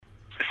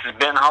is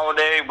Ben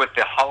Holliday with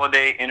the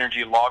Holliday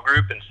Energy Law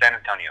Group in San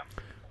Antonio.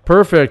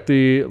 Perfect.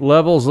 The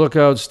levels look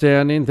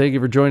outstanding. Thank you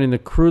for joining the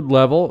Crude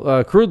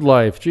level, Crude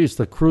Life. Geez,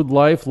 the Crude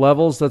Life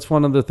levels. That's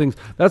one of the things.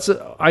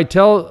 I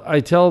tell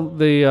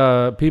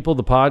the people,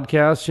 the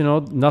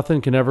podcast,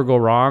 nothing can ever go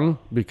wrong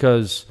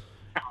because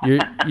you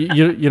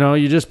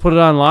just put it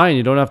online.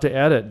 You don't have to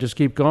edit. Just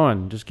keep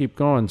going.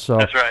 So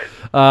that's right.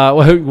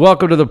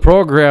 Welcome to the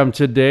program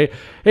today.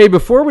 Hey,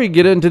 before we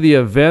get into the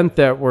event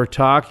that we're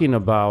talking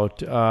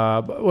about,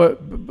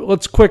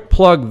 let's quick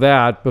plug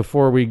that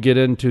before we get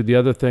into the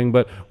other thing.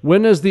 But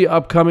when is the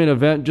upcoming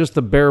event? Just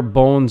the bare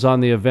bones on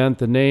the event,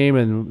 the name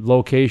and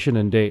location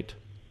and date.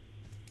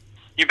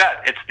 You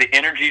bet. It's the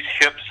Energy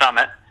Ship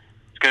Summit.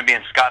 It's going to be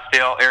in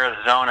Scottsdale,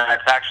 Arizona.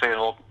 It's actually a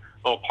little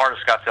part of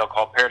Scottsdale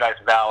called Paradise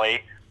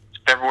Valley.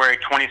 It's February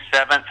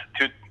 27th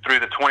through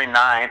the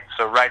 29th,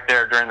 so right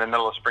there during the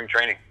middle of spring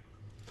training.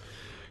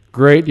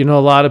 Great. A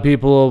lot of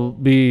people will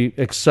be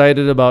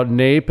excited about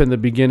NAPE in the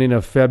beginning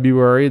of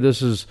February.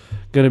 This is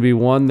going to be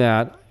one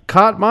that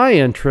caught my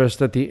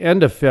interest at the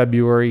end of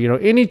February.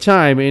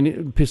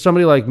 Anytime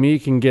somebody like me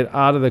can get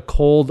out of the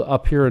cold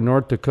up here in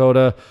North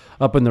Dakota,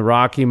 up in the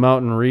Rocky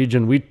Mountain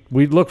region,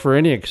 we look for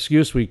any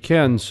excuse we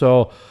can.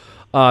 So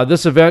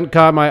this event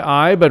caught my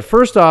eye. But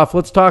first off,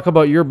 let's talk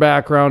about your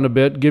background a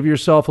bit. Give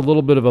yourself a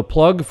little bit of a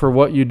plug for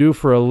what you do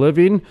for a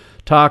living.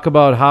 Talk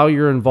about how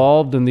you're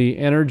involved in the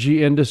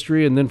energy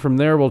industry, and then from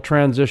there we'll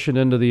transition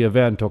into the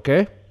event,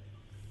 okay?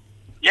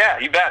 Yeah,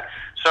 you bet.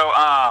 So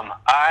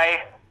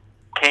I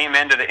came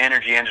into the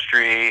energy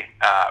industry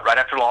right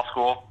after law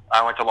school.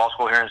 I went to law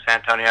school here in San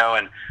Antonio,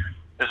 and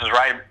this is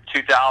right in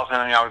 2000.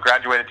 I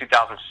graduated in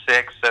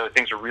 2006, so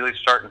things are really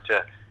starting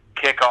to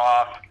kick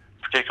off,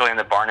 particularly in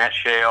the Barnett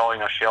Shale.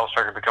 Shale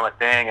started to become a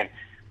thing, and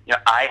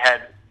I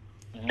had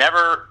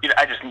never,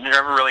 I just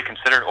never really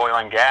considered oil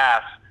and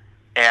gas.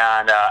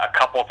 And a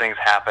couple things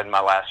happened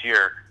my last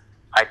year.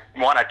 I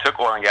took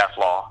oil and gas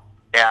law,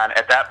 and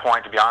at that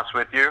point, to be honest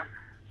with you,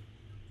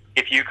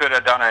 if you could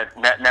have done a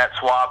net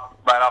swap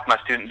right off my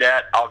student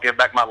debt, I'll give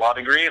back my law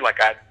degree.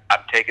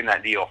 I've taken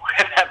that deal.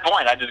 At that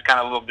point, I just kind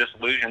of a little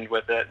disillusioned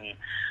with it,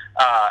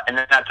 and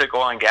then I took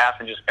oil and gas,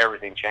 and just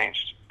everything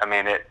changed. I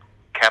mean, it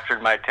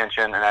captured my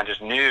attention, and I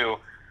just knew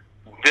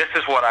this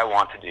is what I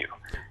want to do.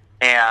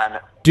 And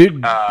do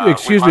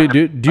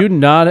you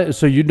not?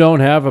 So you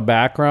don't have a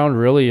background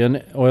really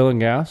in oil and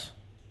gas?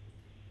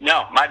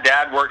 No, my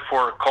dad worked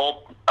for a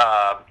coal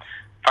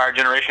fire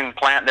generation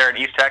plant there in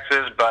East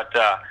Texas. But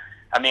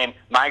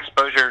my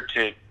exposure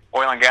to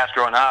oil and gas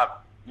growing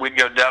up, we'd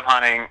go dove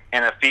hunting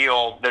in a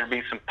field. There'd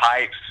be some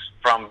pipes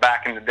from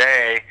back in the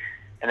day,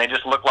 and they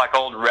just looked like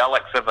old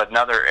relics of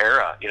another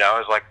era. It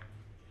was like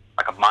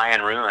a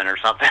Mayan ruin or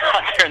something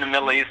out there in the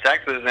middle of East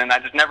Texas, and I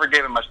just never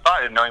gave it much thought.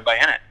 I didn't know anybody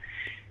in it.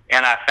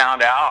 And I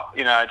found out,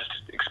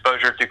 just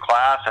exposure through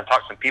class, and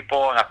talked to some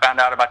people, and I found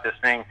out about this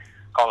thing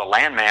called a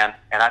landman,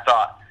 and I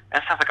thought,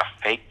 that sounds like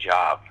a fake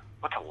job.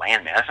 What's a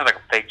landman? That sounds like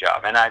a fake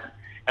job. And I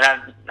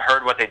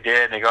heard what they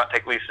did, and they go out and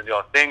take leases and do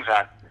all the things, and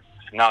I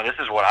said, no, this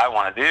is what I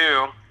want to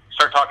do.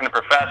 Start talking to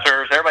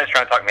professors. Everybody's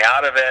trying to talk me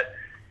out of it,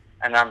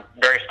 and I'm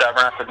very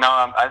stubborn. I said,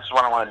 no, this is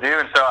what I want to do.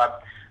 And so I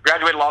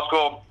graduated law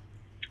school,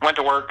 went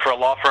to work for a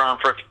law firm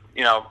for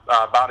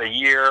about a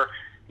year.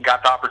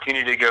 Got the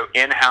opportunity to go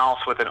in-house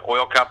with an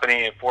oil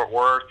company in Fort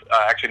Worth,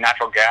 actually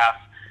natural gas,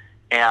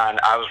 and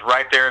I was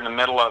right there in the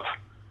middle of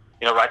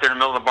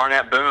the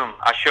Barnett boom.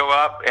 I show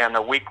up, and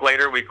a week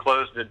later we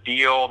closed the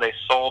deal. They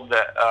sold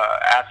the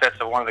assets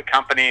of one of the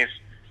companies,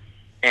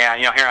 and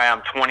here I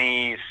am,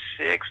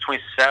 26,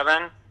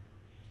 27.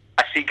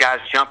 I see guys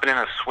jumping in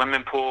a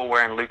swimming pool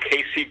wearing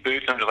Lucchese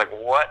boots. I'm just like,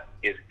 what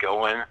is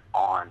going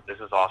on?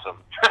 This is awesome.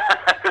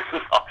 This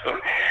is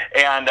awesome.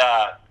 And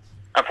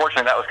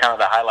unfortunately, that was kind of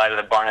the highlight of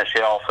the Barnett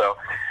Shale. So,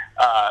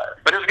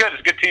 but it was good. It was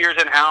a good 2 years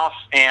in-house.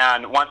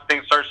 And once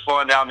things started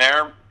slowing down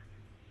there,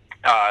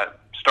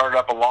 started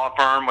up a law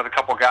firm with a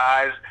couple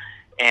guys.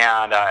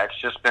 And it's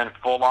just been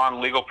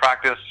full-on legal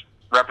practice,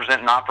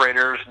 representing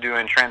operators,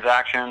 doing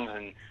transactions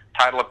and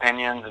title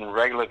opinions and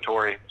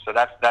regulatory. So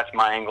that's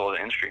my angle of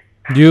the industry.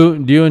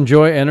 Do you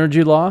enjoy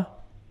energy law?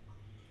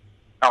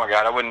 Oh my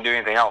God, I wouldn't do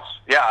anything else.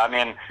 Yeah, I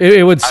mean,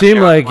 it would seem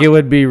like it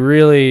would be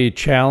really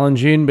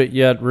challenging, but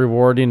yet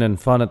rewarding and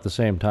fun at the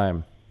same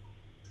time.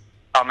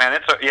 Oh man,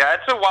 it's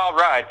a wild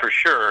ride for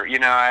sure.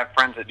 I have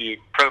friends that do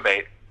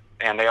probate,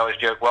 and they always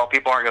joke, well,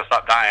 people aren't going to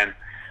stop dying,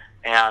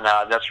 and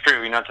that's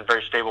true. It's a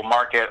very stable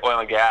market. Oil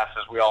and gas,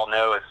 as we all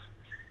know,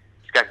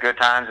 it's got good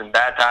times and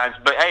bad times.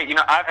 But hey,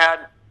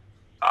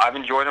 I've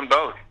enjoyed them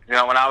both.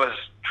 When I was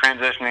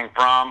transitioning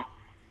from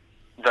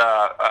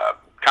the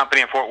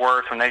company in Fort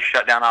Worth, when they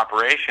shut down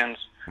operations,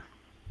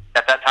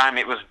 at that time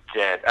it was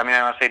dead. I mean,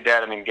 when I say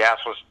dead, I mean gas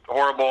was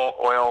horrible.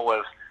 Oil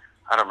was,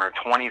 I don't remember,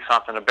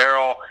 20-something a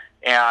barrel.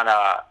 And,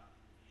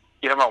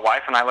 my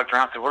wife and I looked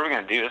around and said, what are we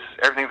going to do?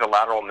 Everything's a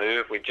lateral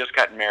move. We just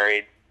got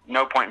married.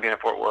 No point in being in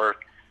Fort Worth.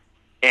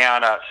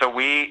 And so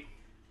we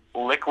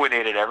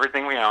liquidated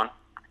everything we owned,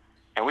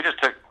 and we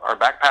just took our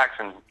backpacks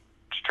and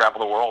just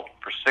traveled the world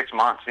for 6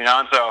 months,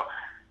 And so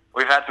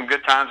we've had some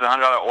good times with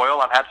 $100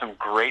 oil. I've had some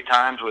great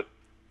times with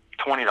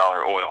 $20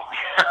 oil.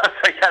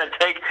 So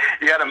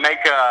you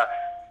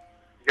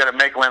gotta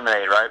make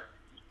lemonade, right?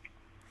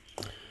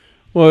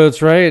 Well,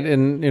 that's right.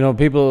 And,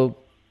 people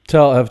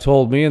have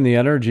told me in the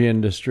energy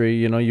industry,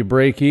 you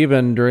break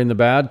even during the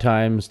bad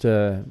times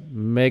to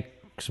make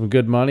some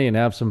good money and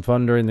have some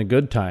fun during the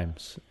good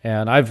times.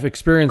 And I've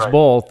experienced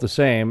both the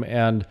same.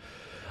 And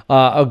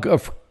one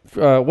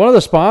of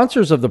the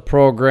sponsors of the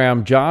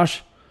program,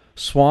 Josh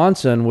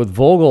Swanson with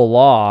Vogel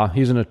Law,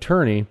 he's an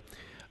attorney.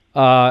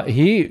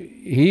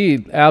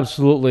 He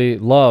absolutely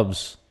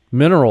loves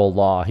mineral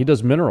law. He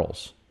does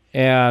minerals.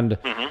 And,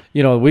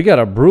 we got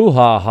a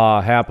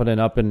brouhaha happening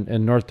up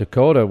in North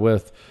Dakota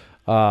with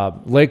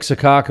Lake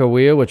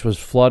Sakakawea, which was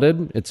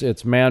flooded.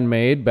 It's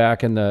man-made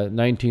back in the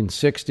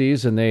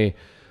 1960s, and they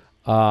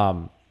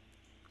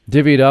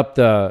divvied up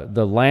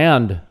the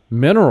land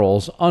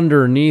minerals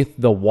underneath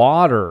the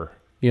water,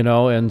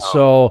 and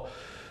so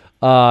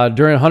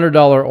during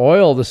 $100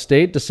 oil, the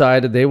state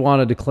decided they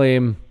wanted to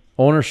claim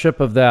ownership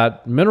of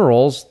that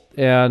minerals,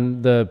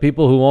 and the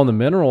people who own the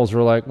minerals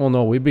were like, well,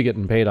 no, we'd be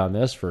getting paid on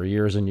this for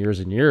years and years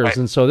and years. Right.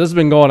 And so this has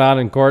been going on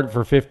in court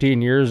for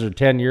 15 years or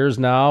 10 years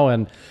now,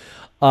 and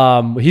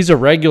he's a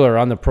regular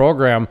on the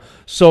program,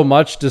 so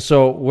much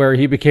so where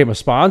he became a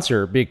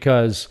sponsor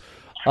because,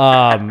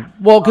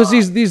 because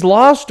these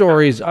law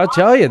stories, I'll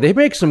tell you, they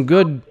make some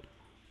good.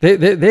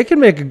 They can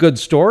make a good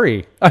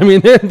story. I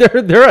mean, they're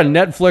a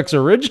Netflix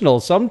original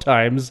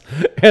sometimes,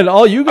 and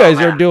all you guys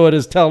are doing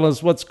is telling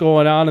us what's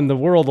going on in the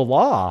world of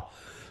law.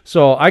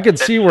 So I could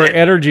see where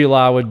energy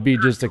law would be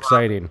just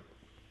exciting.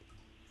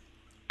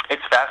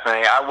 It's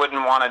fascinating. I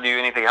wouldn't want to do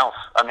anything else.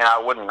 I mean, I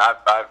wouldn't.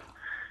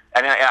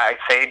 I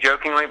say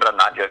jokingly, but I'm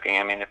not joking.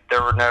 I mean, if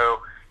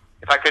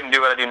I couldn't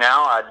do what I do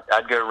now,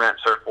 I'd go rent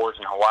surfboards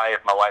in Hawaii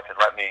if my wife had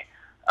let me.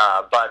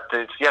 But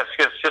it's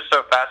just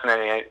so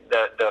fascinating.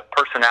 The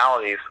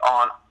personalities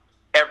on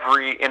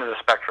every end of the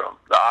spectrum,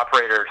 the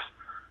operators,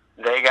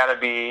 they got to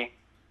be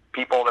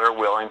people that are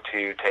willing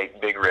to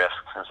take big risks.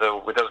 And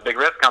so with those big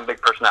risks come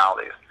big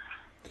personalities.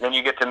 Then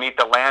you get to meet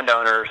the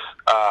landowners,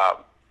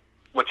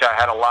 which I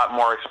had a lot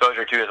more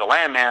exposure to as a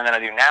landman than I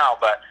do now.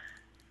 But,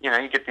 you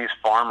get these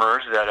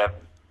farmers that have,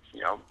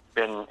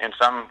 been in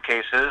some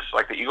cases,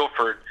 like the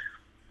Eagleford,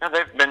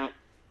 they've been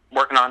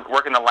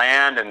working the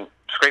land and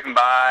scraping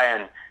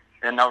by,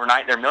 and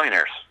overnight they're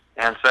millionaires.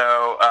 And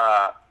so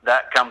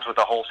that comes with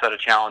a whole set of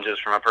challenges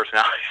from a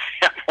personality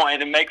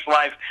standpoint. It makes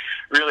life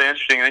really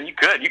interesting. And you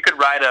could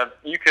write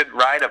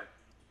a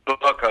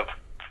book of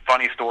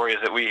funny stories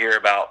that we hear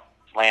about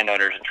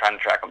landowners and trying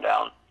to track them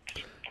down.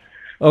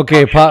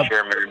 Okay,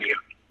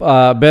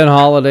 Ben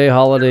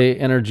Holliday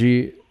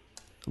Energy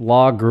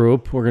Law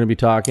Group. We're going to be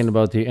talking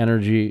about the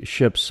Energy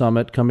Ship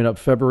Summit coming up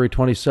February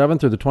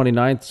 27th through the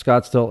 29th,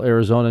 Scottsdale,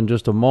 Arizona, in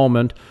just a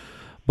moment.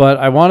 But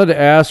I wanted to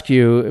ask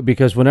you,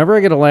 because whenever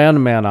I get a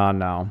landman on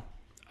now,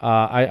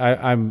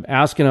 I'm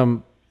asking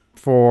them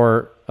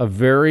for a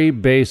very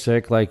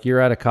basic, like you're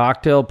at a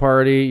cocktail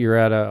party, you're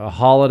at a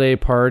holiday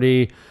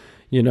party,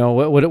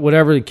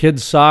 whatever, the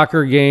kids'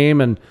 soccer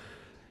game, and,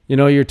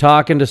 you're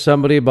talking to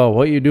somebody about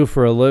what you do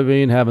for a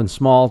living, having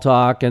small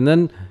talk, and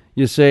then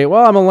you say,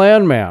 well, I'm a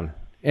landman.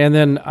 And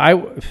then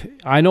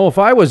I know if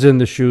I was in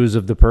the shoes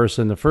of the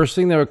person, the first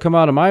thing that would come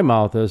out of my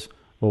mouth is,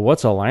 well,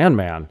 what's a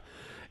landman?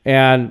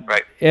 And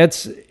right.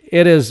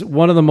 It is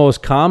one of the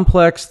most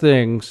complex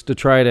things to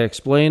try to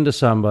explain to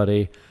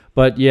somebody,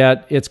 but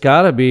yet it's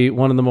got to be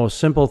one of the most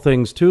simple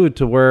things too,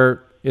 to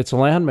where it's a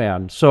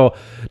landman. So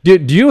do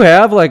you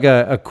have like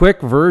a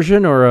quick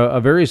version or a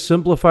very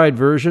simplified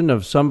version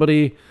of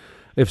somebody,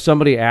 if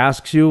somebody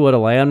asks you what a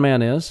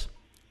landman is?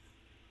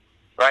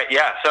 Right,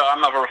 yeah. So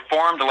I'm a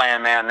reformed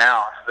landman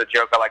now. This is a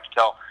joke I like to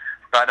tell.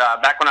 But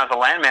back when I was a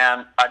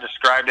landman, I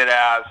described it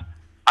as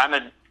I'm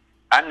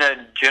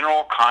the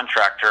general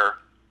contractor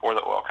for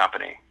the oil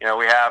company.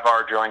 We have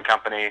our drilling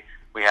company,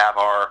 we have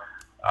our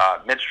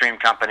midstream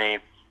company,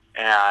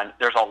 and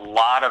there's a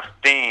lot of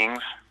things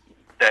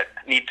that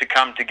need to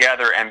come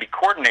together and be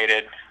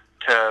coordinated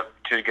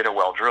to get a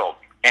well drilled.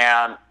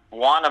 And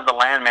one of the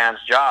landman's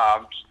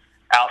jobs,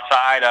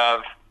 outside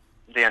of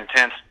the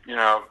intense,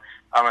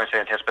 I'm going to say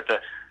intense, but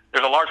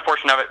there's a large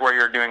portion of it where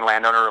you're doing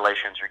landowner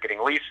relations. You're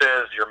getting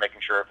leases. You're making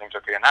sure everything's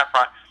okay on that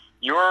front.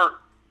 You're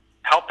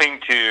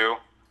helping to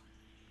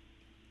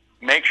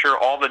make sure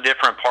all the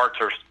different parts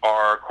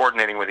are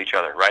coordinating with each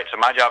other, right? So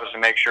my job is to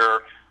make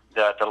sure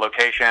that the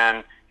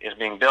location is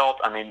being built.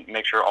 I need to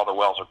make sure all the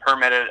wells are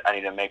permitted. I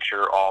need to make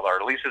sure all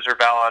our leases are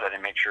valid. I need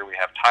to make sure we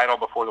have title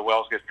before the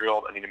wells get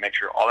drilled. I need to make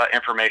sure all that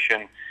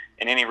information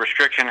and any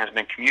restriction has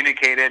been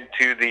communicated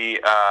to the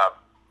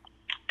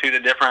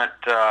different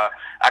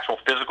actual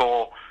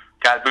physical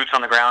guys, boots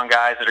on the ground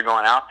guys that are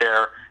going out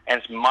there.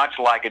 And it's much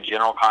like a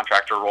general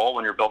contractor role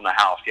when you're building a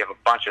house. You have a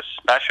bunch of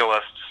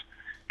specialists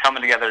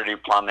coming together to do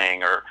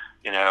plumbing, or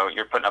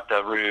you're putting up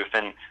the roof,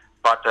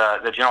 but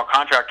the general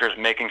contractor is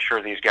making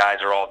sure these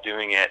guys are all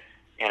doing it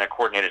in a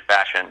coordinated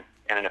fashion,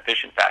 in an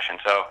efficient fashion.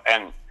 So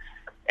and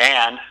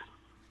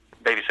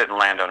babysitting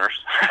landowners.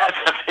 That's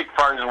a big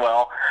part as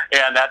well,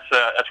 and that's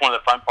one of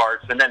the fun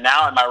parts. And then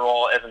now in my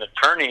role as an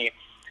attorney,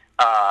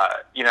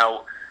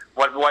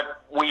 what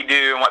we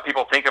do and what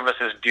people think of us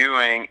as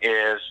doing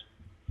is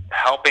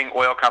helping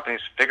oil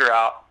companies figure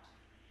out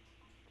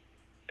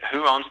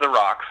who owns the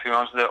rocks, who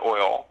owns the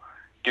oil,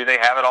 do they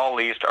have it all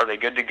leased, are they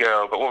good to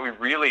go? But what we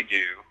really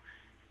do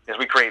is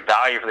we create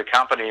value for the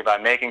company by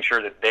making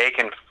sure that they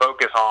can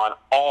focus on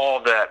all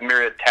the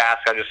myriad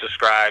tasks I just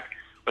described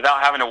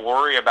without having to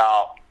worry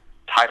about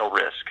title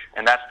risk.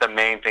 And that's the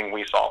main thing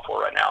we solve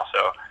for right now.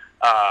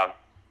 So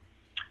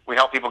we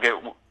help people get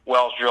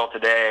wells drilled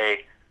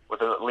today with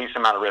the least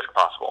amount of risk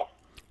possible.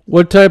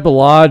 What type of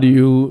law do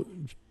you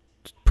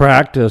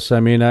practice?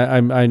 I mean,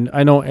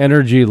 I know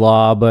energy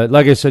law, but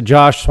like I said,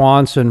 Josh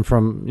Swanson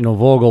from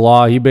Vogel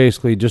Law, he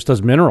basically just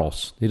does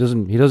minerals. He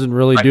doesn't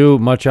really do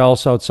much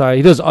else outside.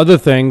 He does other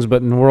things,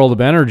 but in the world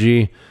of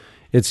energy,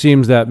 it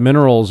seems that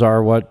minerals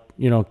are what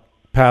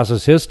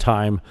passes his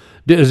time.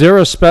 Is there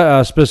a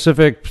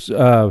specific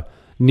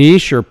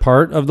niche or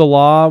part of the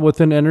law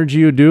within energy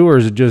you do, or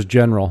is it just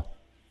general?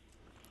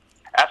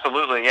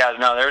 Absolutely, yeah.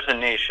 No, there's a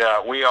niche.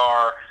 We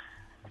are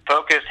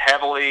focused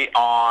heavily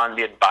on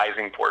the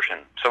advising portion.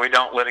 So we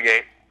don't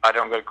litigate. I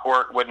don't go to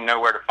court, wouldn't know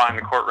where to find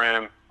the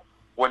courtroom,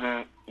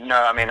 wouldn't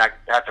know. I mean, I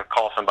have to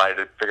call somebody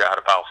to figure out how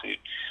to file suit.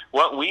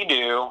 What we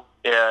do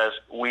is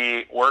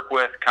we work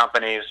with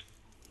companies,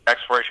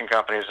 exploration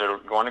companies that are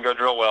going to go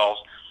drill wells,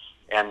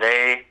 and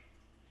they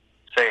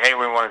say, hey,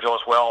 we want to drill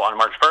this well on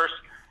March 1st.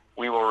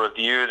 We will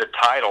review the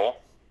title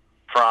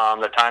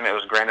from the time it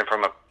was granted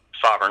from a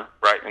sovereign,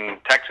 right? In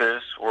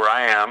Texas, where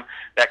I am,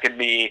 that could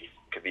be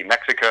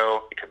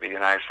Mexico, it could be the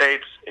United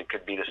States, it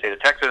could be the state of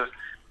Texas.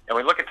 And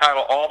we look at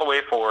title all the way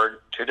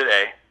forward to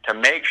today to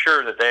make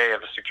sure that they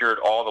have secured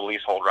all the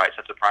leasehold rights.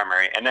 That's the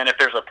primary. And then if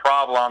there's a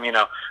problem,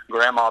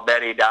 Grandma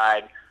Betty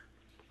died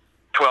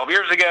 12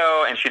 years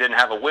ago and she didn't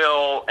have a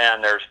will,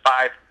 and there's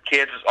 5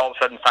 kids all of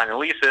a sudden signing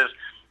leases,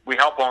 we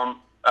help them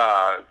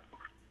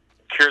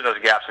cure those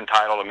gaps in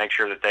title to make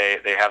sure that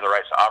they have the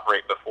rights to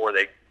operate before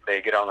they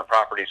get on the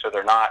property, so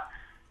they're not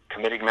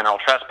committing mineral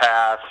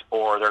trespass,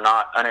 or they're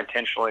not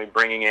unintentionally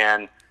bringing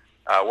in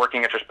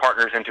working interest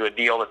partners into a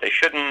deal that they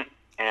shouldn't.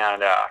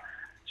 And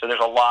so there's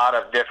a lot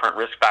of different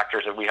risk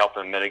factors that we help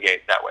them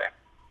mitigate that way.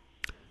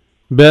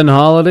 Ben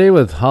Holliday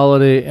with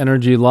Holliday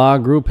Energy Law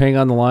Group. Hang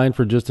on the line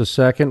for just a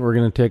second. We're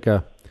going to take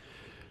a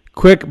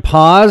quick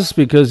pause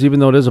because even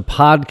though it is a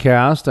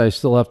podcast, I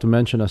still have to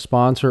mention a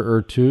sponsor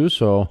or two.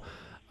 So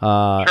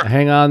sure.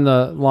 Hang on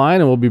the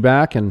line and we'll be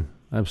back in,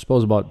 I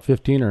suppose, about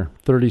 15 or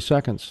 30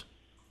 seconds.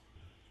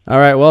 All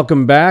right,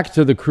 welcome back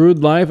to the Crude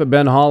Life.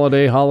 Ben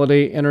Holliday,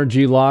 Holliday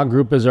Energy Law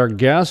Group is our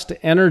guest.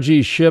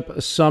 Energy Ship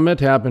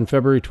Summit happened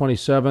February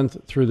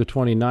 27th through the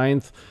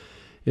 29th.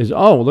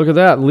 Look at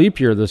that, leap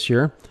year this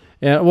year.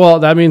 And well,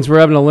 that means we're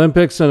having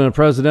Olympics and a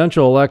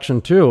presidential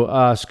election too.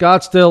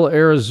 Scottsdale,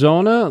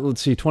 Arizona,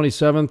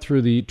 27th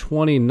through the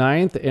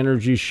 29th,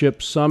 Energy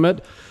Ship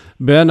Summit.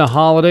 Ben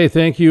Holliday,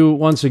 thank you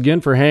once again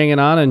for hanging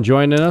on and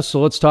joining us.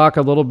 So let's talk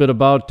a little bit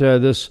about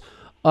this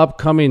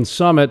upcoming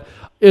summit.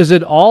 Is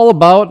it all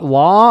about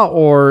law,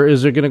 or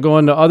is it going to go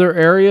into other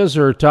areas?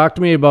 Or talk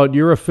to me about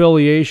your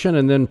affiliation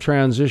and then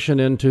transition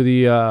into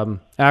the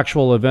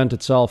actual event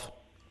itself.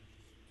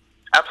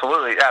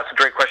 Absolutely. Yeah, it's a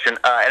great question.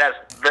 It has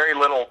very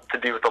little to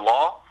do with the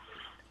law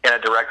in a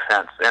direct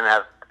sense, and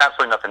has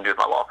absolutely nothing to do with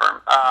my law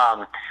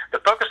firm. The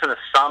focus of the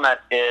summit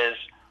is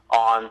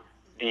on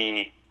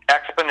the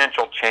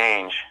exponential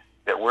change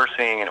that we're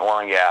seeing in oil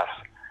and gas.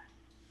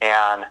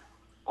 And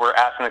we're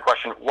asking the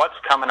question, what's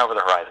coming over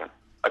the horizon?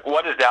 Like,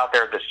 what is out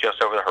there that's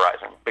just over the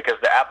horizon? Because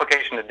the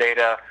application of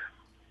data,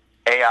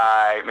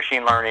 AI,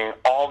 machine learning,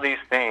 all these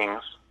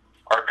things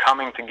are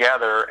coming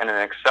together in an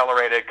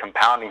accelerated,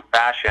 compounding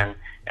fashion,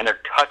 and they're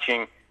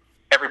touching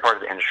every part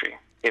of the industry.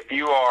 If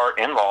you are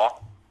in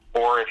law,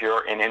 or if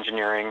you're in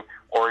engineering,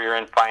 or you're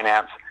in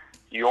finance,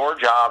 your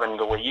job and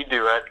the way you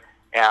do it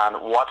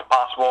and what's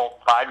possible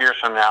 5 years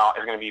from now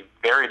is going to be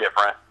very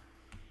different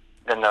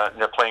than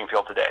the playing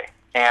field today.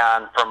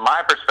 And from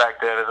my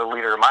perspective as a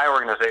leader of my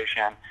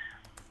organization,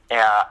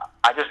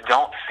 I just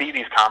don't see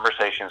these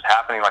conversations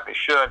happening like they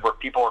should, where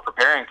people are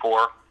preparing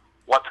for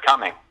what's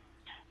coming.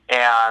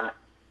 And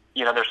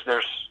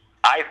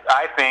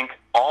I think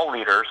all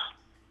leaders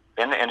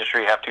in the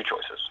industry have 2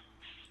 choices.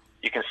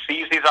 You can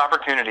seize these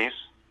opportunities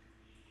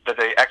that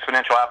the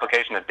exponential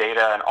application of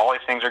data and all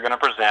these things are going to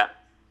present,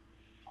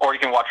 or you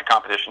can watch your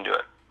competition do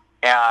it.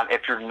 And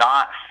if you're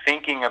not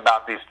thinking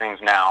about these things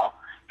now,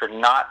 if you're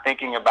not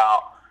thinking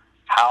about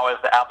how is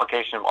the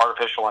application of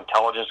artificial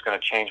intelligence going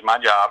to change my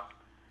job,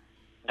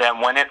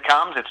 then when it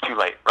comes, it's too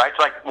late, right? It's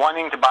like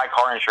wanting to buy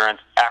car insurance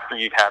after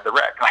you've had the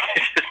wreck. Like,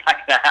 it's just not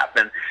going to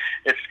happen.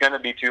 It's going to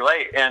be too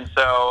late. And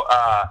so,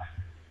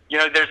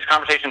 there's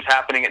conversations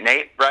happening at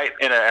Nate, right,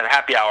 in a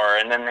happy hour,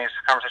 and then there's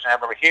conversations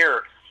happening over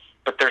here,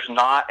 but there's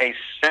not a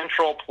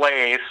central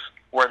place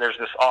where there's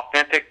this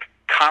authentic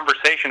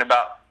conversation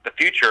about the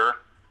future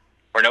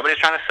where nobody's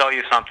trying to sell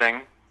you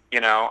something,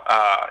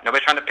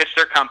 nobody's trying to pitch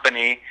their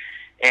company.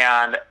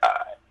 And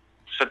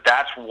So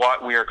that's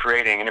what we are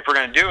creating. And if we're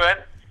going to do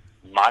it,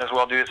 might as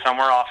well do it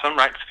somewhere awesome,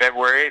 right? It's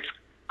February. It's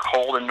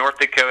cold in North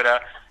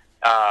Dakota.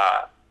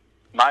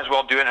 Might as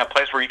well do it in a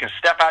place where you can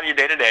step out of your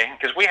day-to-day.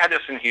 Because we had this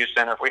in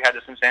Houston, or if we had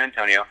this in San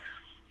Antonio,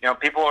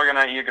 people are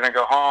you're gonna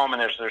go home, and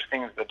there's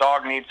things. The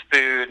dog needs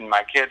food, and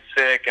my kid's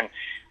sick, and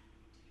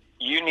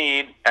you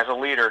need, as a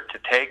leader, to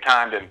take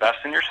time to invest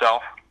in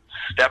yourself,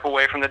 step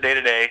away from the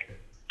day-to-day,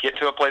 get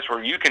to a place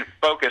where you can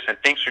focus and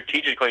think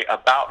strategically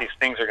about these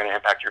things that are going to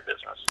impact your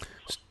business.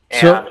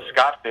 And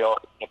Scottsdale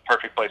is the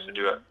perfect place to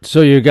do it.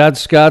 So you got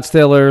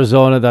Scottsdale,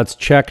 Arizona. That's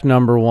check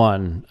number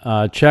one.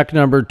 Check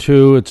number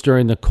two, it's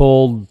during the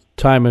cold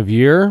time of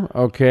year.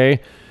 Okay.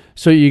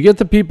 So you get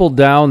the people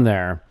down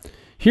there.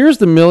 Here's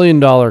the $1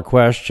 million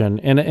question.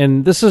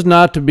 And this is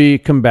not to be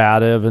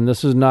combative, and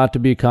this is not to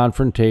be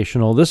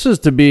confrontational. This is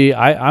to be,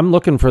 I'm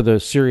looking for the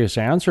serious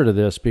answer to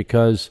this,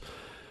 because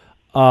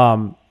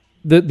the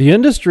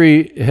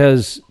industry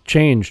has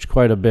changed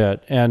quite a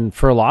bit, and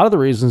for a lot of the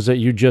reasons that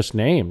you just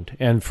named,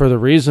 and for the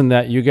reason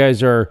that you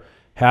guys are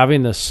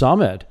having the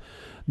summit.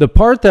 The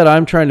part that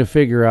I'm trying to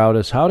figure out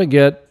is how to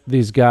get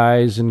these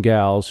guys and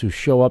gals who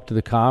show up to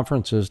the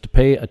conferences to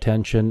pay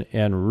attention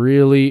and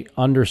really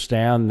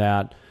understand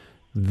that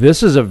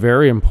this is a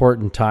very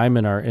important time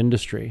in our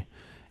industry.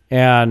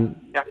 And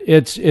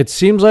it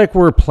seems like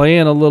we're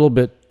playing a little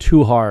bit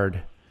too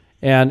hard.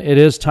 And it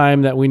is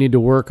time that we need to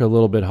work a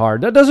little bit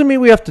hard. That doesn't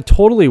mean we have to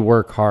totally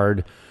work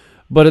hard,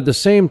 but at the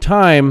same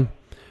time,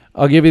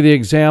 I'll give you the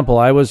example.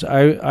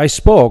 I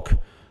spoke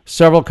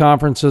several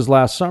conferences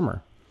last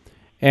summer,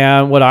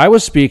 and what I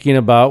was speaking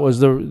about was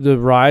the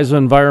rise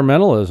of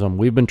environmentalism.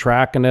 We've been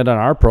tracking it on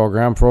our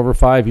program for over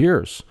 5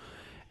 years,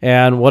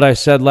 and what I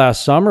said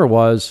last summer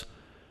was,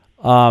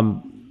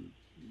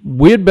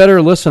 we'd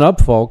better listen up,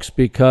 folks,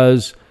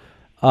 because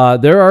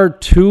there are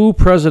 2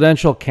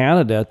 presidential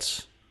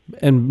candidates.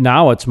 And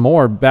now it's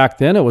more. Back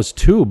then it was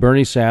 2,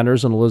 Bernie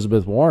Sanders and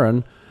Elizabeth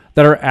Warren,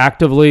 that are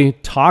actively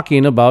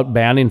talking about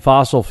banning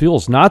fossil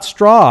fuels. Not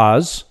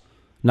straws,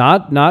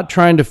 not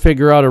trying to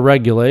figure out a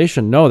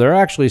regulation. No, they're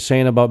actually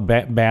saying about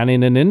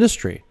banning an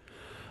industry.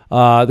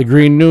 The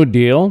Green New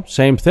Deal,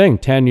 same thing,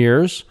 10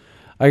 years.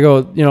 I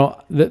go,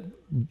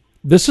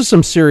 this is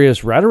some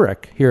serious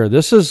rhetoric here.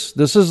 This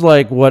is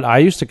like what I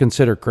used to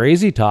consider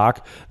crazy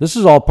talk. This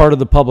is all part of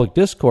the public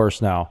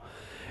discourse now.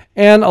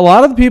 And a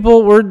lot of the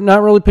people were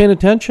not really paying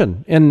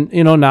attention. And,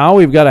 now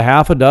we've got a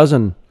half a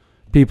dozen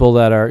people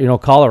that are,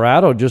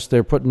 Colorado,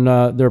 they're putting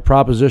their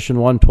Proposition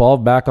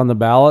 112 back on the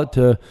ballot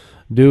to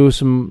do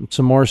some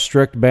more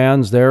strict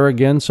bans there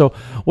again. So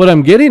what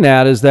I'm getting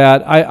at is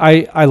that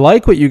I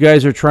like what you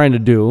guys are trying to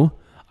do.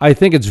 I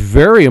think it's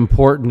very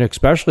important,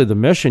 especially the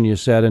mission you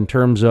said, in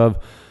terms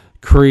of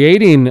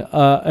creating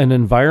an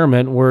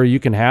environment where you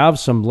can have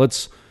some,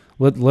 let's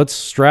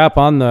strap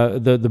on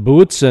the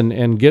boots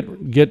and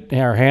get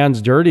our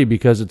hands dirty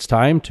because it's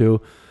time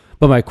to.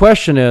 But my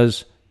question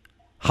is,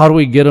 how do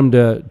we get them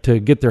to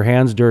get their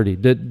hands dirty?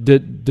 Did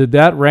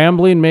that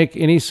rambling make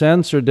any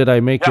sense, or did I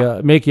make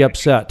you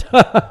upset?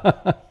 No,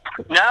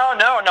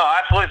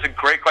 absolutely. It's a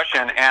great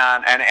question, and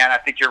I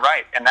think you're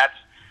right, and that's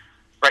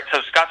right. So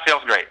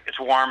Scottsdale's great. It's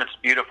warm. It's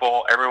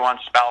beautiful.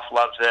 Everyone's spouse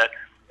loves it.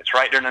 It's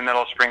right during the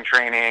middle of spring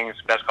training.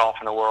 It's the best golf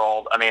in the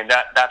world. I mean,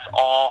 that's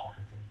all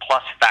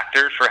plus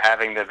factors for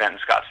having the event in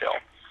Scottsdale.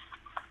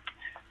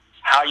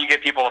 How you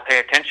get people to pay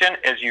attention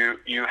is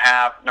you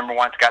have, number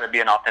one, it's got to be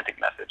an authentic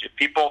message. If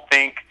people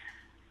think,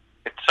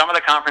 if some of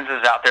the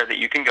conferences out there that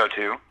you can go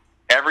to,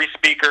 every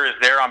speaker is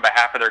there on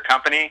behalf of their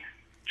company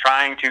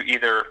trying to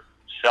either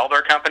sell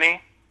their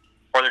company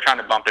or they're trying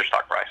to bump their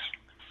stock price.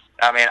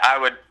 I mean,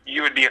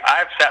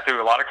 I've sat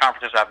through a lot of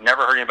conferences. I've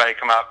never heard anybody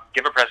come up,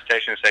 give a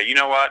presentation and say, you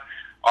know what,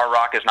 our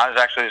rock is not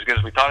actually as good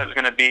as we thought it was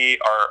going to be.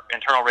 Our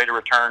internal rate of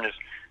return is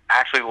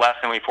actually less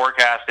than we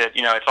forecasted.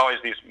 It's always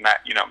these,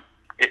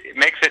 it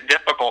makes it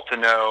difficult to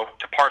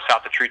parse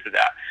out the truth of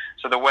that.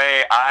 So the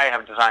way I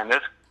have designed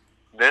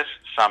this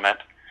summit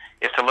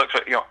is to look for,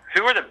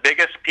 who are the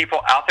biggest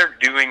people out there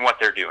doing what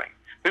they're doing?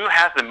 Who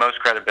has the most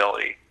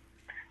credibility?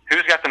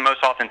 Who's got the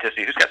most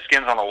authenticity? Who's got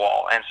skins on the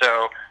wall? And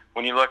so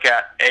when you look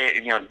at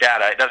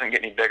data, it doesn't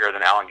get any bigger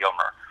than Alan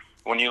Gilmer.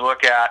 When you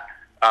look at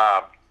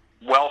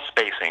well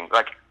spacing,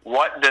 like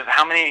what does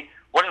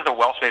the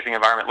well spacing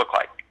environment look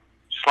like?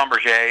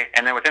 Schlumberger,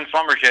 and then within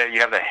Schlumberger, you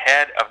have the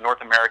head of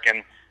North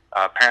American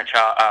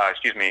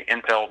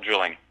infill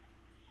drilling.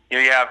 You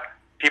have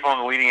people on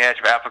the leading edge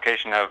of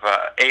application of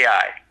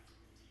AI.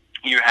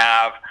 You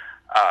have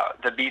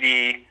the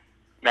BD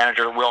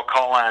manager, Will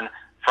Cullen,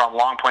 from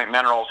Long Point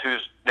Minerals,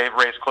 they've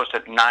raised close to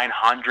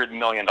 $900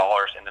 million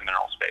in the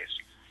mineral space.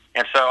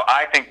 And so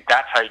I think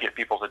that's how you get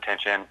people's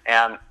attention.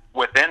 And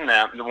within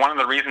them, one of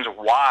the reasons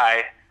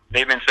why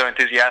they've been so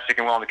enthusiastic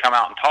and willing to come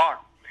out and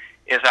talk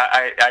is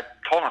I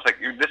told them, I was like,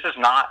 this is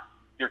not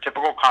your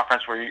typical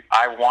conference where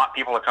I want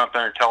people to come up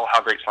there and tell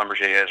how great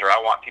Schlumberger is, or I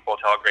want people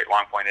to tell how great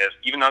Long Point is.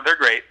 Even though they're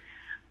great,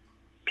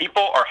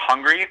 people are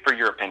hungry for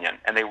your opinion,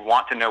 and they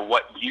want to know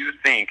what you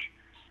think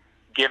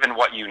given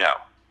what you know.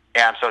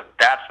 And so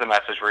that's the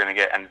message we're going to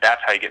get, and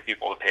that's how you get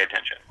people to pay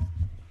attention.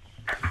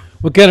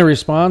 What kind of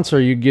response are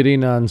you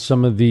getting on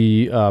some of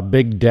the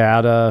big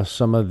data,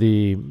 some of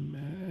the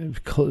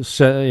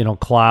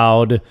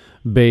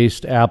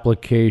cloud-based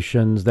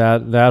applications,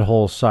 that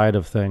whole side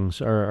of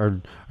things?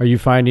 Are you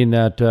finding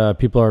that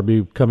people are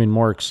becoming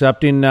more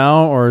accepting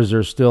now, or is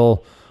there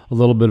still a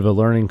little bit of a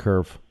learning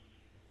curve?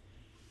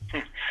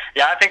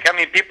 Yeah, I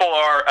mean, people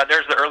are,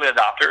 there's the early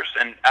adopters,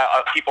 and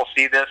people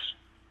see this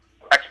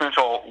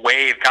exponential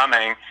wave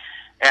coming,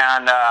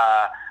 and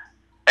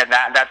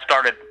that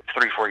started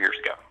 3-4 years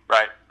ago,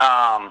 right?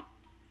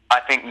 I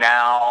think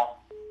now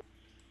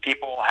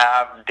people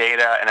have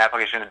data and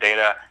application of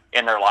data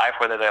in their life,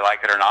 whether they like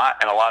it or not,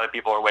 and a lot of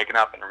people are waking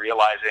up and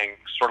realizing,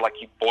 sort of like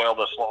you boil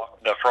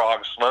the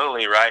frog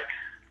slowly, right?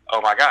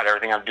 Oh my God,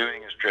 everything I'm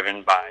doing is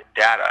driven by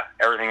data.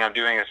 Everything I'm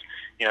doing is,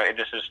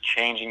 this is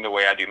changing the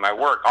way I do my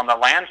work. On the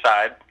land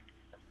side,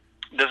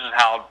 this is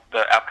how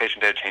the application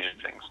data changes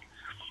things.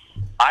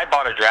 I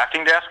bought a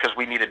drafting desk because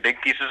we needed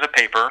big pieces of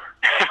paper.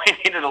 We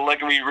needed to look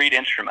and we read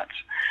instruments.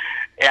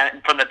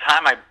 And from the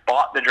time I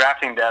bought the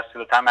drafting desk to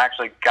the time I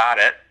actually got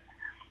it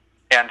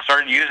and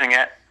started using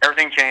it,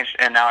 everything changed,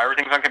 and now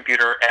everything's on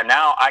computer, and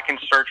now I can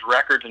search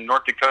records in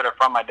North Dakota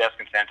from my desk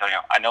in San Antonio.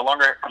 I no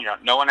longer,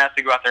 no one has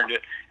to go out there and do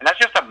it. And that's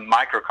just a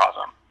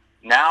microcosm.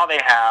 Now they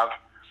have,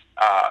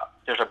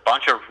 there's a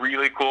bunch of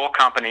really cool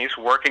companies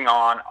working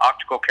on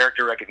optical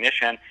character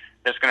recognition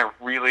that's going to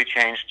really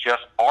change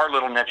just our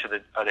little niche of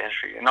the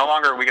industry. And no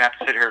longer are we going to have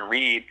to sit here and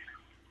read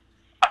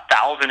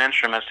 1,000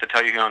 instruments to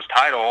tell you who owns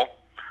title.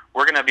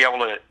 We're going to be able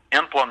to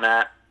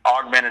implement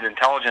augmented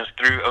intelligence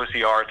through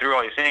OCR, through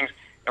all these things,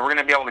 and we're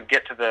going to be able to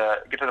get to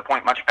the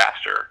point much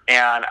faster.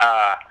 And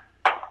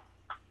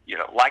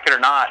like it or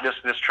not,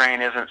 this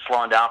train isn't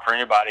slowing down for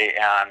anybody.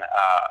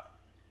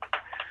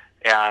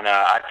 And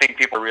I think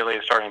people are really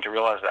starting to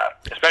realize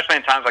that, especially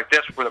in times like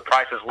this where the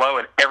price is low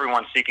and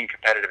everyone's seeking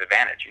competitive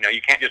advantage.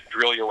 You can't just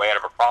drill your way out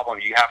of a problem.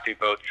 You have to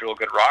both drill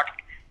good rock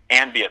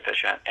and be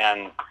efficient.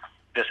 And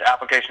this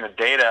application of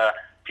data,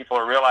 people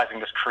are realizing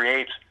this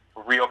creates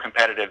real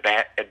competitive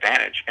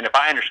advantage. And if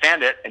I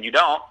understand it and you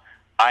don't,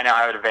 I now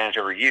have an advantage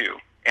over you.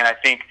 And I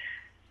think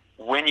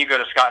when you go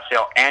to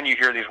Scottsdale and you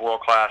hear these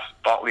world-class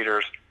thought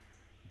leaders,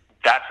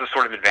 that's the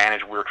sort of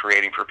advantage we're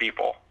creating for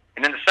people.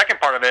 And then the second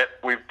part of it,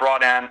 we've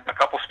brought in a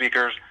couple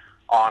speakers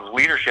on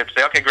leadership.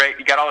 Say, okay, great,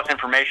 you got all this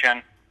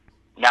information.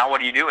 Now what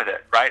do you do with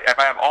it, right? If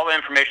I have all the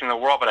information in the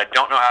world, but I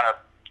don't know how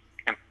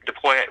to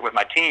deploy it with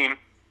my team,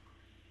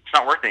 it's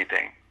not worth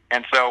anything.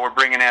 And so we're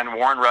bringing in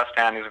Warren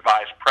Rustan, who's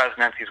vice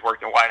president. He's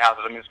worked in White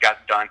Houses. I mean, this guy's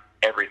done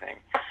everything.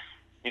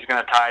 He's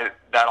going to tie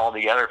that all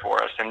together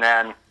for us. And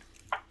then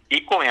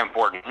equally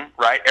important,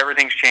 right?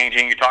 Everything's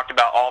changing. You talked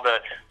about all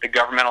the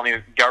government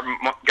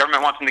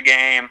wants in the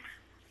game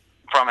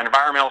from an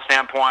environmental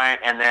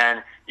standpoint, and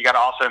then you got to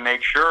also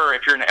make sure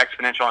if you're in an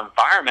exponential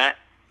environment,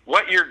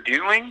 what you're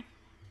doing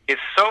is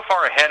so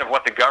far ahead of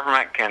what the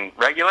government can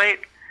regulate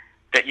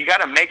that you got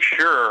to make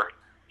sure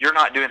you're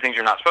not doing things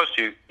you're not supposed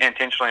to,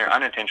 intentionally or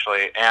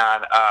unintentionally.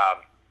 And I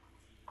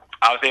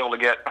was able to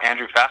get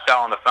Andrew Fastow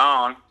on the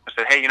phone and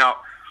said, hey,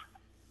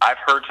 I've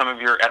heard some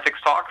of your ethics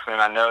talks, and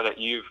I know that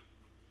you've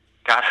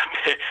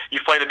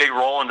played a big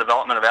role in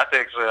development of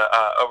ethics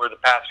over the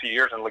past few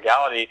years in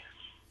legality.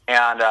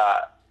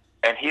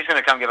 And he's going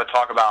to come give a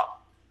talk about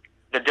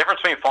the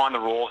difference between following the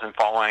rules and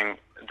following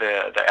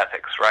the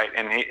ethics, right?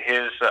 And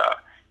his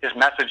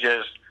message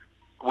is,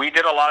 we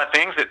did a lot of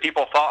things that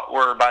people thought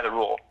were by the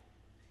rule.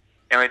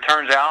 And it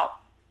turns out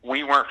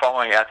we weren't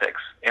following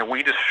ethics, and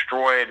we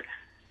destroyed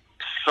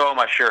so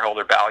much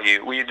shareholder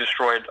value. We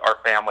destroyed our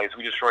families.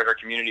 We destroyed our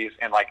communities.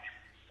 And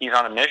he's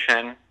on a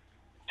mission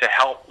to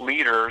help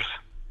leaders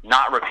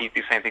not repeat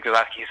these same things.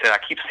 Because he said, I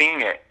keep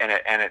seeing it, and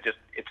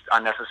it's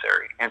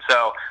unnecessary. And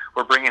so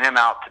we're bringing him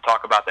out to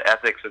talk about the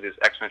ethics of this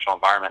exponential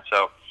environment.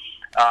 So,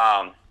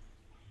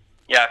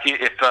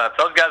 if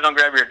those guys don't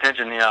grab your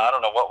attention, I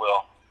don't know what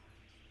will.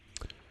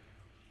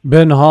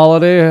 Ben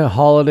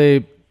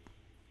Holliday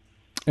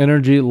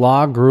Energy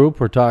Law Group.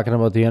 We're talking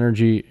about the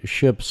Energy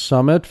Ship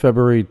Summit,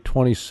 February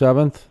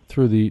 27th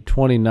through the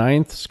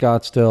 29th,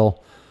 Scottsdale,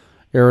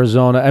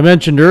 Arizona. I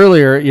mentioned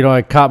earlier,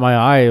 it caught my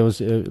eye. It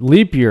was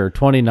leap year,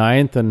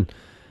 29th, and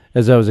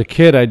as I was a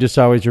kid, I just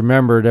always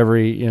remembered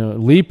every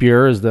leap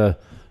year is the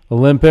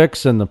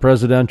Olympics and the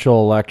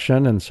presidential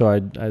election, and so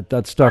I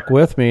that stuck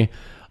with me.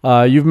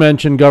 You've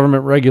mentioned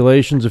government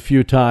regulations a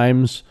few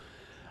times.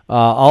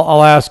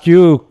 I'll ask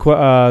you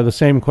the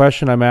same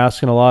question I'm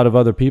asking a lot of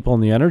other people in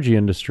the energy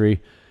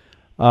industry.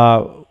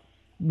 We're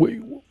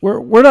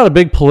not a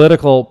big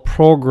political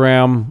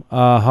program,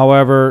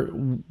 however,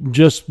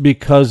 just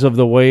because of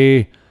the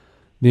way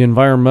the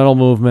environmental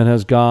movement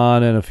has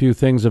gone and a few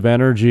things of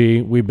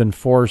energy, we've been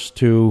forced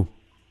to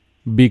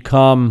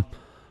become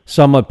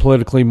somewhat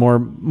politically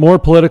more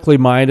politically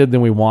minded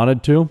than we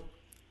wanted to,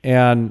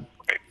 and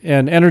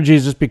energy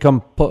has just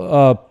become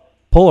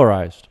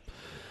polarized.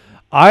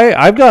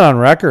 I've got on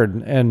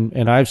record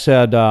and I've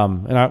said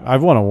and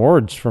I've won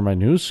awards for my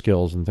news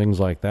skills and things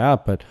like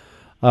that, but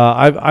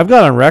I've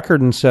got on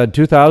record and said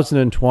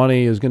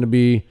 2020 is going to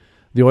be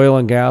the oil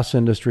and gas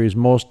industry's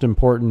most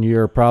important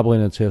year probably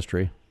in its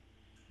history.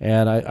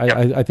 And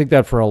I think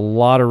that for a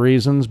lot of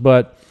reasons.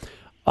 But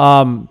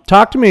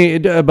talk to me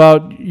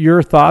about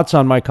your thoughts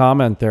on my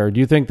comment there. Do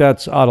you think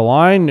that's out of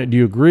line? Do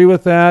you agree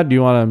with that? Do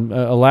you want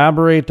to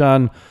elaborate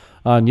on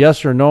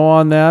yes or no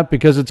on that?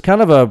 Because it's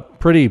kind of a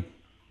pretty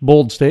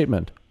bold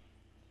statement.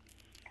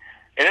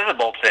 It is a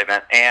bold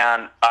statement,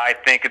 and I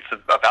think it's a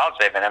valid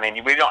statement. I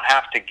mean, we don't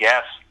have to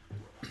guess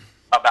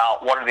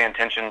about what are the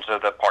intentions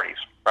of the parties,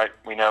 right?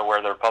 We know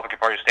where the Republican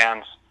Party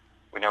stands.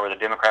 We know where the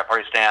Democrat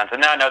Party stands.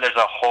 And I know there's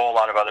a whole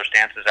lot of other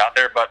stances out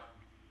there, but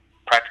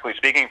practically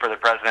speaking, for the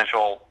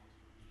presidential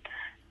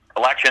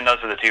election, those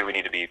are the two we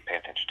need to be paying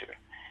attention to.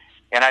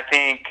 And I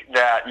think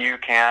that you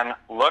can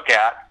look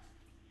at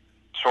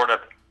sort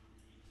of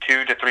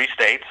 2 to 3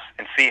 states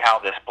and see how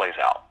this plays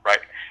out, right?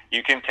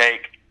 You can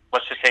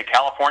let's just take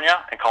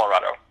California and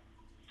Colorado.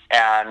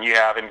 And you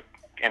have in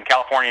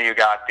California, you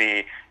got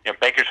the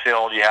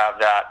Bakersfield, you have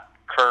that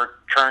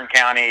Kern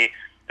County,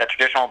 that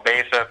traditional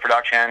base of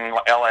production,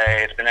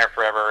 LA, it's been there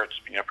forever, it's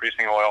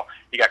producing oil.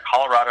 You got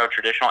Colorado,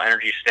 traditional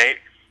energy state,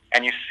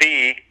 and you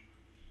see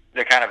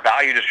the kind of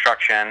value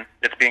destruction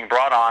that's being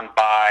brought on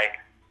by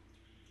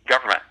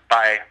government,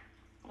 by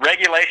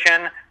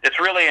regulation that's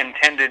really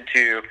intended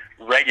to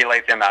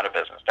regulate them out of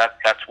business.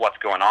 That's what's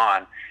going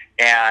on.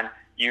 And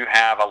you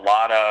have a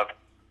lot of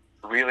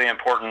really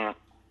important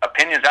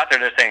opinions out there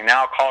that are saying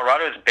now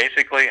Colorado is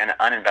basically an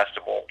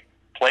uninvestable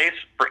place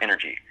for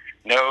energy.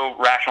 No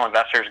rational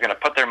investor is going to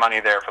put their money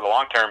there for the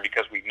long term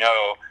because we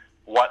know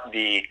what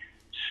the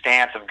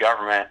stance of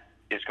government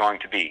is going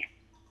to be.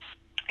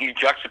 You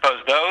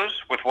juxtapose those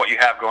with what you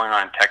have going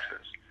on in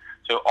Texas.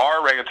 So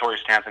our regulatory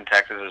stance in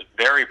Texas is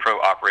very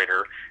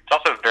pro-operator. It's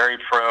also very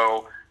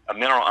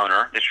pro-mineral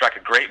owner. They strike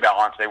a great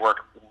balance. They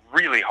work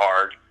really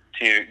hard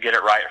to get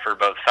it right for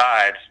both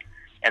sides.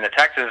 And the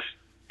Texas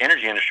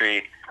energy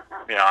industry,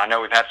 I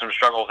know we've had some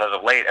struggles as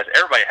of late, as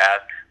everybody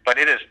has, but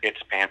it's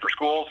paying for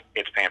schools,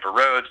 it's paying for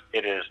roads,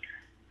 it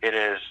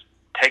is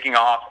taking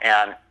off,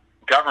 and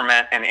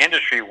government and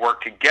industry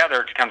work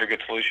together to come to a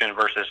good solution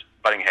versus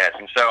butting heads.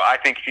 And so I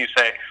think if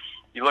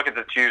you look at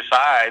the two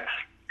sides,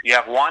 you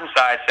have one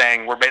side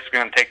saying we're basically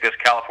going to take this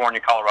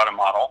California-Colorado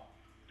model,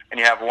 and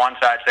you have one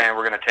side saying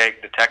we're going to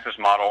take the Texas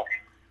model.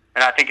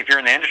 And I think if you're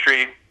in the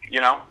industry,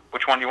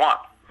 which one do you want?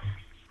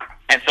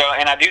 And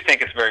I do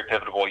think it's a very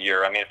pivotal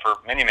year. I mean, for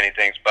many, many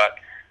things, but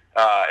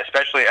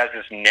especially as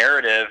this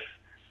narrative,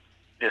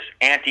 this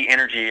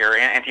anti-energy or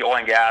anti-oil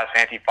and gas,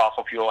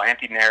 anti-fossil fuel,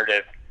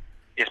 anti-narrative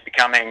is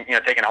becoming,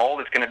 taking hold.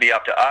 It's going to be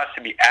up to us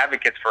to be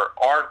advocates for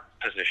our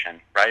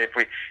position, right? If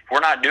we're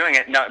not doing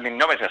it,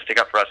 nobody's going to stick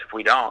up for us if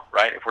we don't,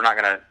 right? If we're not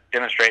going to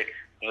demonstrate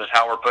this is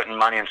how we're putting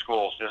money in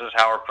schools, this is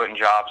how we're putting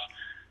jobs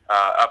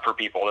up for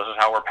people, this is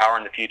how we're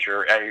powering the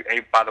future.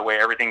 Hey, by the way,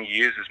 everything you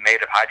use is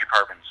made of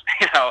hydrocarbons,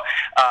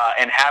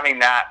 and having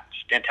that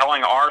and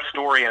telling our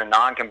story in a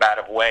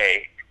non-combative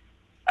way,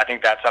 I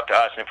think that's up to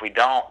us. And if we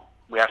don't,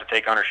 we have to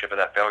take ownership of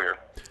that failure.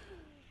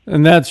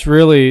 And that's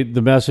really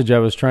the message I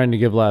was trying to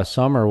give last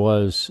summer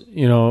was,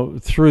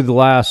 through the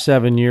last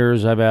 7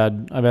 years, I've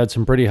had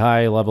some pretty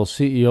high level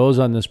CEOs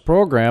on this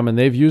program, and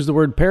they've used the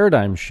word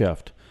paradigm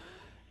shift.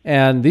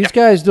 And these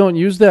guys don't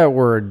use that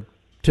word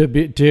to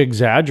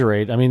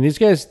exaggerate. I mean, these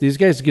guys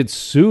get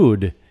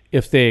sued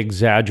if they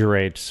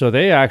exaggerate. So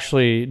they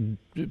actually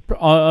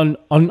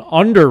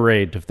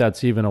underrate, if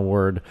that's even a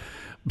word.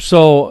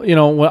 So,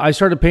 when I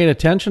started paying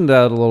attention to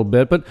that a little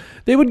bit, but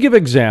they would give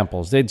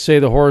examples. They'd say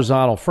the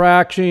horizontal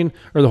fracturing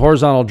or the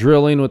horizontal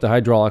drilling with the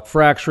hydraulic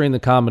fracturing, the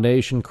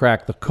combination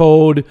cracked the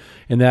code,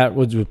 and that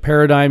was a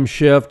paradigm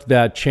shift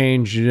that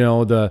changed,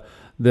 the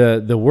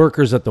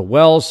workers at the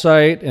well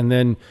site. And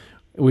then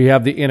we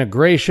have the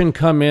integration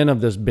come in of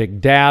this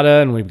big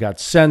data, and we've got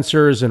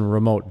sensors and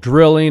remote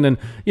drilling. And,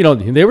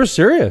 they were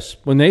serious.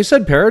 When they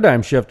said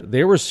paradigm shift,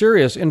 they were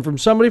serious. And from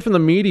somebody from the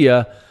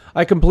media,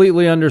 I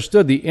completely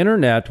understood the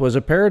internet was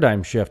a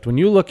paradigm shift. When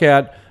you look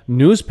at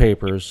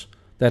newspapers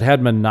that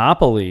had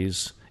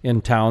monopolies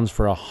in towns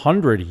for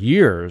 100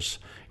 years,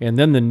 and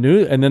then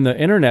the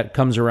internet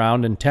comes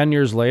around, and 10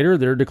 years later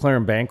they're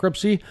declaring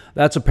bankruptcy,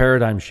 that's a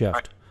paradigm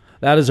shift.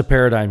 That is a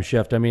paradigm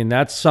shift. I mean,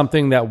 that's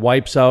something that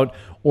wipes out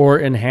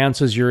or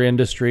enhances your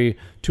industry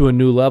to a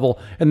new level.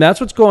 And that's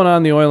what's going on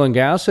in the oil and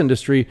gas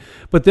industry.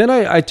 But then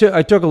I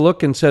took a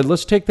look and said,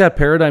 let's take that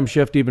paradigm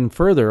shift even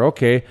further.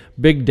 Okay,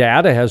 big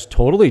data has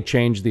totally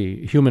changed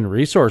the human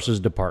resources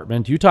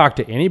department. You talk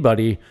to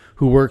anybody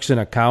who works in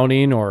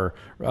accounting or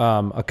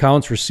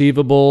accounts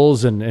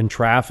receivables and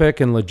traffic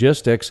and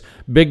logistics,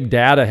 big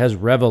data has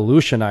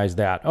revolutionized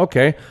that.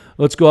 Okay,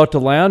 let's go out to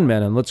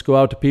landmen and let's go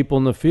out to people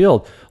in the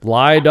field.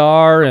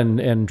 LiDAR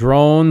and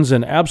drones,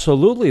 and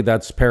absolutely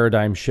that's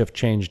paradigm shift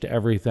changed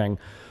everything.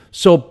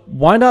 So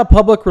why not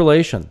public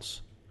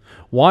relations?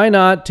 Why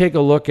not take a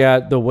look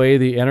at the way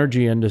the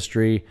energy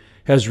industry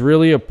has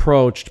really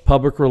approached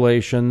public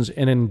relations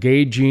and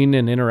engaging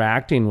and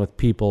interacting with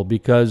people?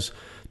 Because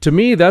to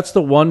me, that's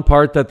the one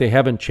part that they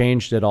haven't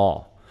changed at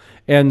all.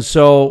 And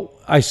so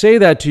I say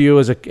that to you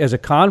as a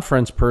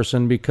conference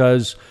person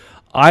because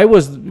I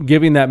was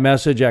giving that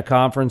message at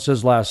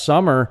conferences last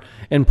summer,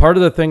 and part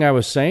of the thing I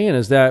was saying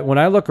is that when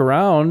I look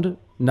around,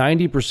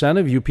 90%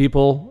 of you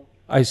people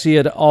I see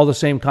at all the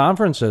same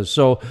conferences.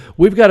 So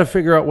we've got to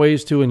figure out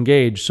ways to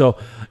engage. So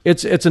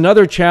it's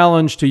another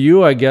challenge to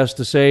you, I guess,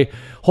 to say,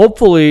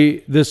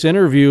 hopefully this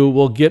interview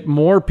will get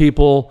more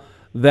people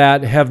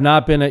that have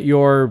not been at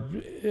your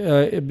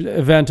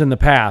event in the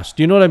past.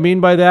 Do you know what I mean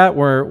by that?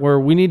 Where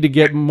we need to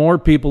get more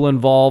people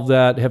involved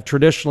that have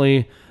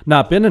traditionally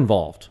not been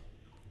involved.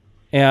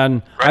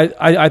 And right.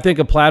 I think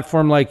a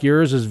platform like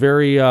yours is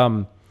very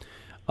open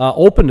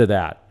to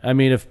that. I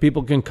mean, if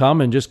people can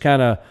come and just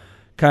kind of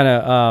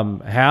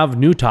have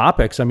new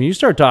topics. I mean, you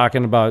start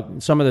talking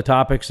about some of the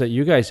topics that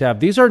you guys have.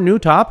 These are new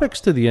topics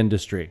to the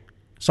industry.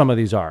 Some of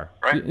these are.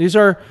 Right. These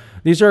are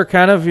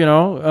kind of,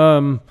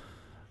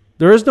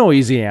 there is no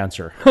easy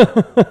answer.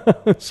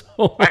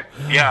 So. Right.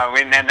 Yeah, I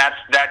mean, and that's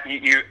that.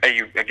 You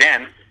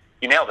again,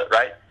 you nailed it.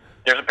 Right.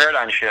 There's a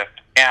paradigm shift,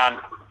 and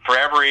for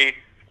every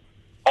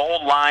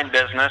old line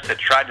business that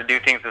tried to do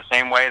things the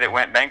same way that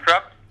went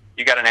bankrupt,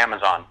 you got an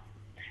Amazon.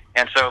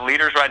 And so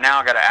leaders right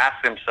now got to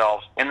ask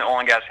themselves in the oil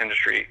and gas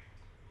industry,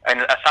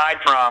 and aside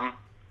from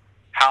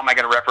how am I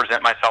going to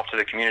represent myself to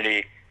the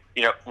community,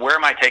 where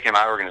am I taking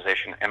my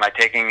organization? Am I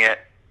taking it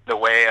the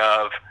way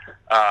of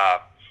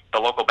the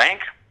local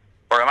bank,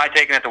 or am I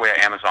taking it the way of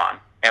Amazon?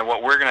 And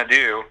what we're going to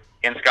do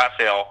in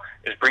Scottsdale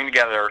is bring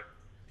together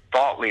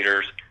thought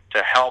leaders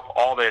to help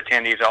all the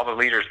attendees, all the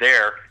leaders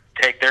there,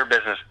 take their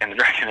business in the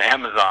direction of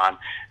Amazon,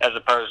 as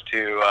opposed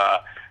to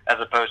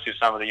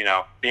some of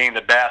the being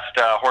the best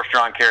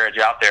horse-drawn carriage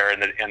out there in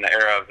the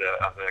era of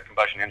the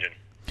combustion engine.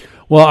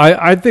 Well,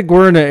 I think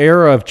we're in an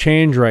era of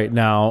change right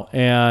now,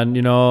 and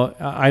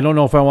I don't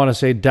know if I want to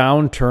say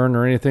downturn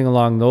or anything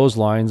along those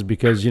lines,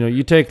 because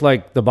you take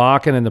like the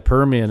Bakken and the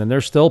Permian, and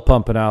they're still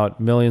pumping out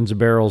millions of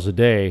barrels a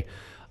day.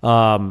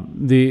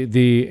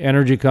 The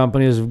energy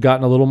companies have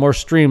gotten a little more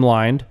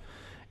streamlined,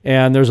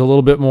 and there's a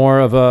little bit more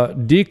of a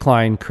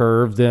decline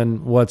curve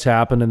than what's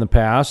happened in the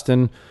past,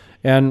 and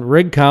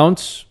rig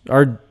counts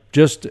are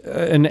just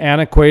an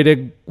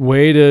antiquated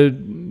way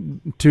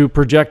to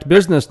project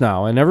business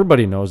now, and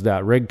everybody knows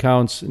that rig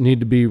counts need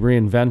to be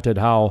reinvented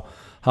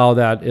how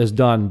that is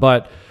done.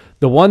 But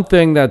the one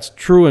thing that's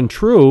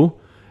true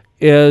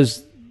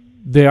is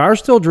they are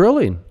still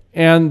drilling,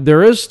 and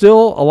there is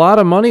still a lot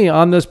of money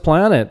on this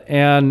planet,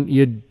 and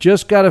you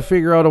just got to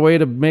figure out a way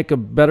to make a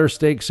better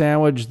steak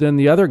sandwich than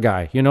the other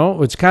guy.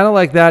 It's kind of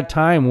like that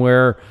time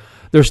where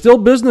there's still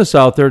business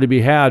out there to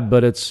be had,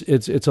 but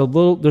there's a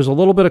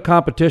little bit of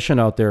competition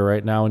out there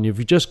right now, and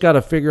you've just got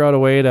to figure out a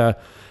way to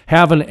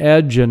have an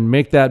edge and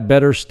make that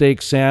better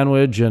steak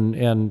sandwich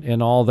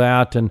and all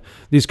that. And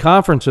these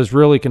conferences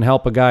really can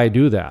help a guy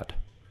do that.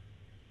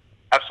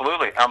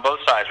 Absolutely, on both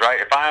sides, right?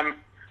 If I'm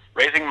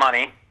raising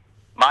money,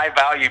 my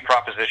value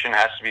proposition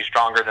has to be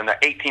stronger than the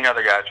 18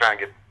 other guys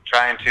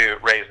trying to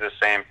raise this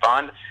same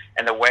fund.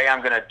 And the way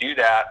I'm going to do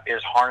that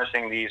is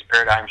harnessing these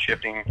paradigm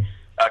shifting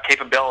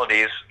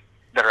capabilities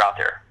that are out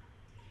there.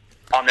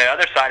 On the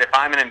other side, if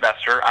I'm an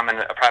investor, I'm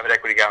a private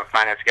equity guy, I'm a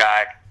finance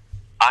guy,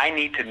 I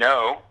need to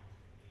know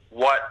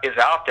what is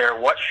out there,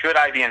 what should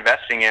I be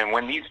investing in.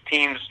 When these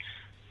teams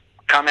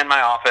come in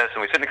my office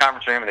and we sit in the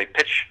conference room and they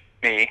pitch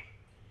me,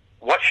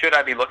 what should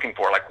I be looking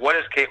for? Like, what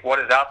is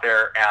out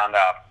there? And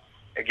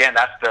again,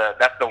 that's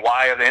the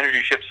why of the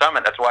Energy Ship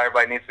Summit. That's why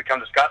everybody needs to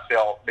come to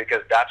Scottsdale,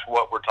 because that's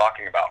what we're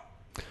talking about.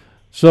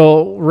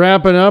 So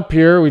wrapping up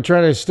here, we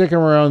try to stick them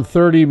around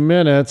 30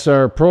 minutes,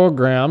 our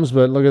programs,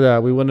 but look at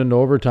that. We went into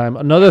overtime.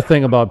 Another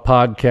thing about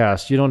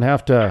podcasts, you don't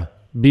have to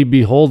be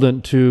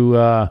beholden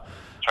to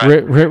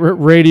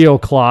radio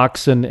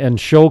clocks and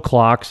show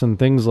clocks and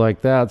things like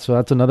that. So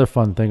that's another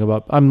fun thing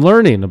I'm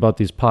learning about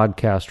these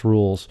podcast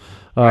rules,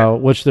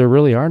 which there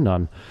really are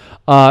none.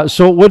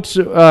 So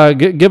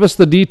give us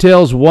the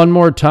details one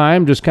more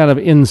time, just kind of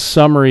in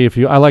summary.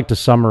 I like to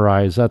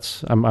summarize.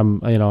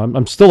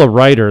 I'm still a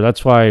writer.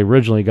 That's why I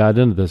originally got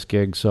into this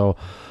gig. So,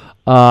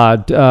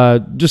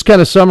 just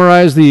kind of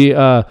summarize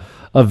the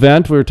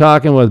event. We were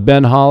talking with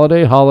Ben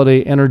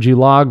Holliday Energy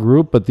Law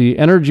Group, but the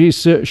Energy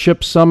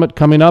Ship Summit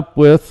coming up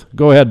with,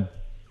 go ahead.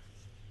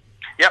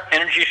 Yep.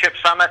 Energy Ship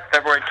Summit,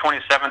 February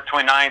 27th,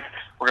 29th.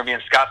 We're going to be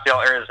in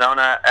Scottsdale,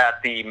 Arizona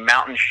at the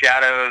Mountain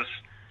Shadows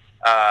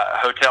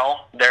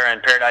hotel there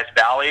in Paradise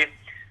Valley.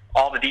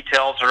 All the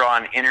details are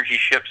on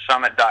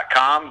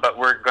energyshipsummit.com, but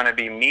we're going to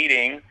be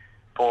meeting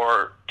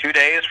for 2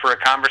 days for a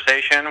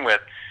conversation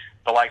with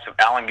the likes of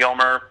Alan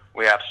Gilmer.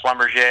 We have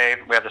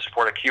Schlumberger. We have the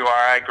support of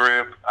QRI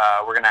Group.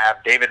 We're going to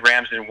have David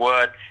Ramsden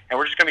Wood, and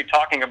we're just going to be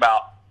talking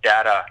about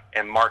data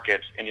and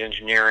markets and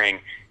engineering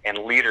and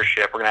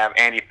leadership. We're going to have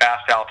Andy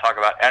Fastow talk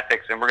about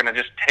ethics, and we're going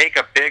to just take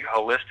a big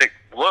holistic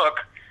look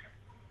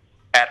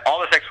at all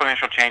this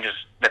exponential changes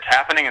that's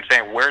happening and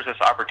saying, where's this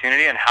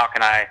opportunity and how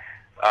can I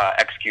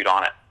execute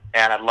on it?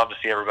 And I'd love to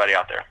see everybody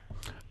out there.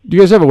 Do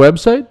you guys have a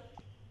website?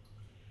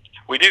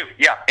 We do,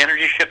 yeah,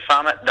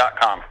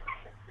 energyshipsummit.com.